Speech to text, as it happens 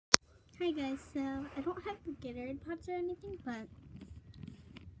Hi guys, so I don't have the Gatorade pods or anything, but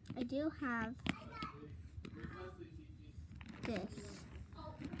I do have this.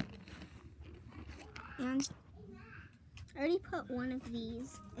 And I already put one of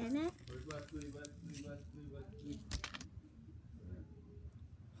these in it.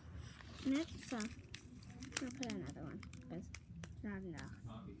 So I'm gonna put another one because it's not enough.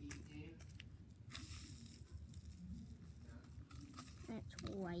 And it's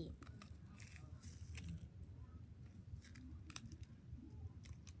white.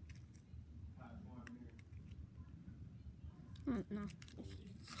 I don't know.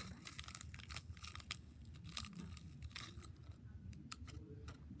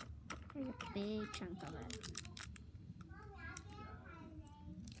 There's a big chunk of it.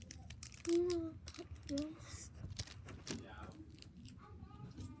 Put this.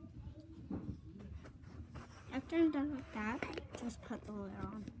 After I'm done with that, just put the lid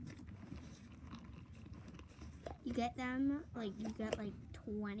on. You get them, you get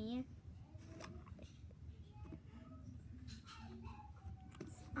 20.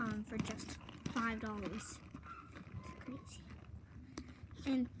 For just $5. It's crazy.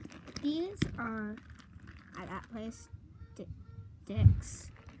 And these are at that place,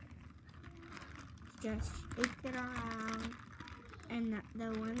 Dick's. Just shake it around. And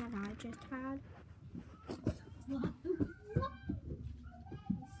the one that I just had. It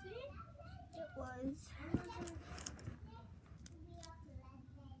was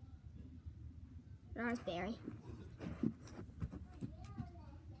raspberry.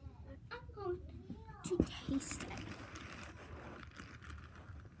 I'm going to taste it.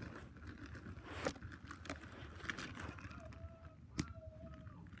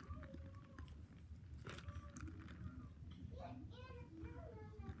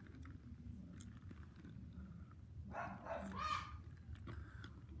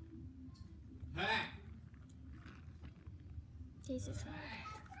 Tastes it.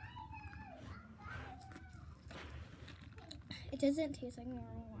 It doesn't taste like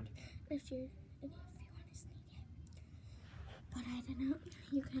normal water. If you want to sneak it, but I don't know.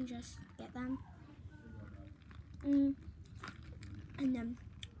 You can just get them, and then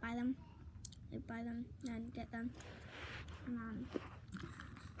buy them. And get them, and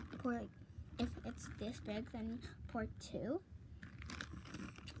pour. If it's this big, then pour 2,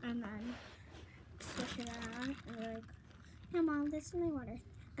 and then swish it around, and they're like, "Hey mom, this is my water."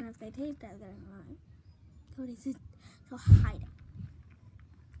 And if they taste that, they're like, "What is it?" So hide it.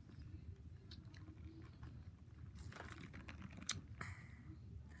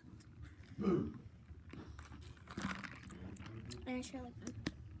 And I sure like them.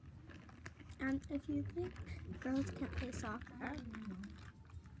 And if you think girls can't play soccer,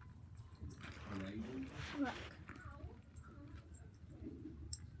 look.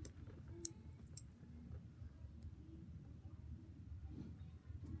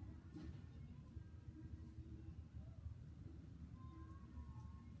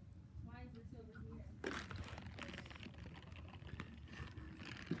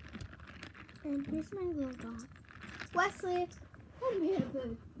 And here's my little dog. Wesley, come here,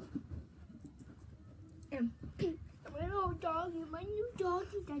 boo. My little doggy, my new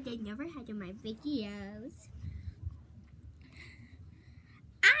doggy that I never had in my videos.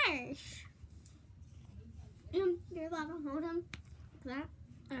 Ash! You're allowed to hold him like that,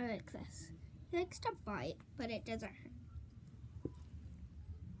 or like this. He likes to bite, but it doesn't hurt.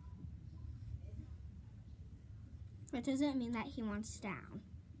 That doesn't mean that he wants down.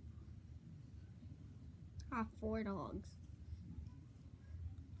 I have 4 dogs.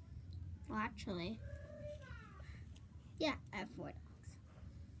 Well, actually, yeah, I have 4 dogs.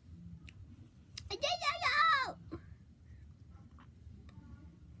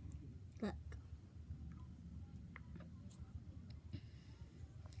 Look.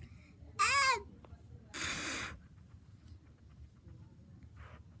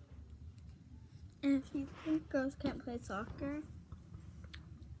 And if you think girls can't play soccer,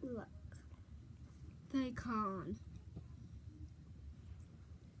 look. They can.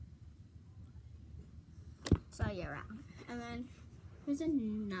 So you're around. And then here's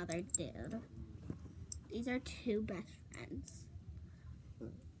another dude. These are 2 best friends.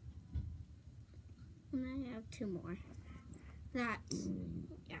 And I have 2 more. That's,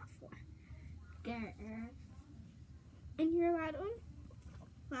 yeah, 4. There. And you're allowed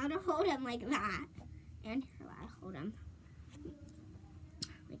to hold him like that. And you're allowed to hold him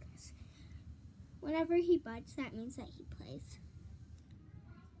like this. Whenever he bites, that means that he plays.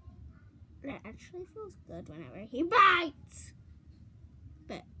 It actually feels good whenever he bites.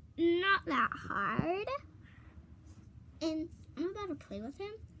 But not that hard. And I'm about to play with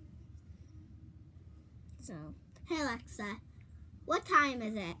him. So, hey Alexa, what time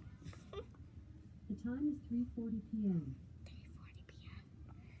is it? The time is 3:40 p.m. 3:40 p.m.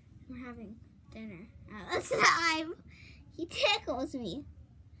 We're having dinner at this time. He tickles me.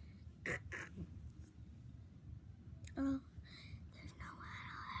 Oh, there's no one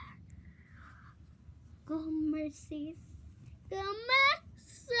there. Go mercies. Go mercies.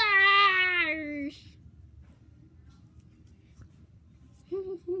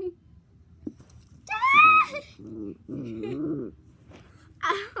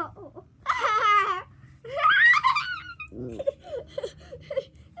 Ow.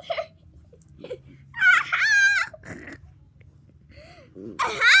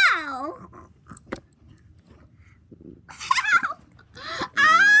 Ow.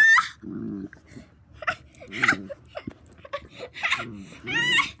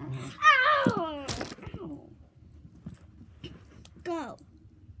 Go.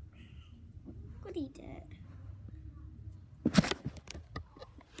 What he did.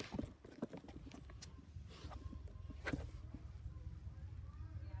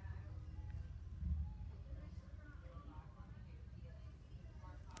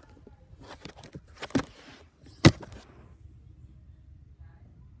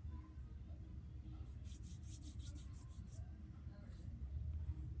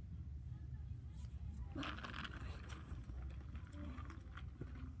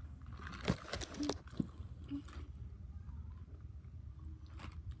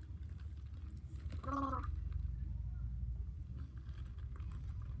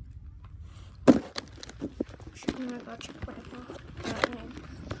 I'm gonna go check what about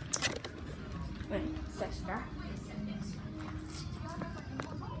my sister.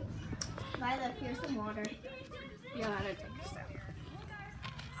 Lila, here's some water. You gotta take a step.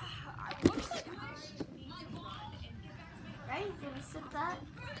 Right? You gonna sip that?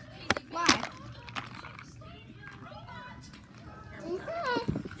 Why?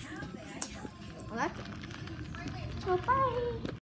 Well, that's it. So bye.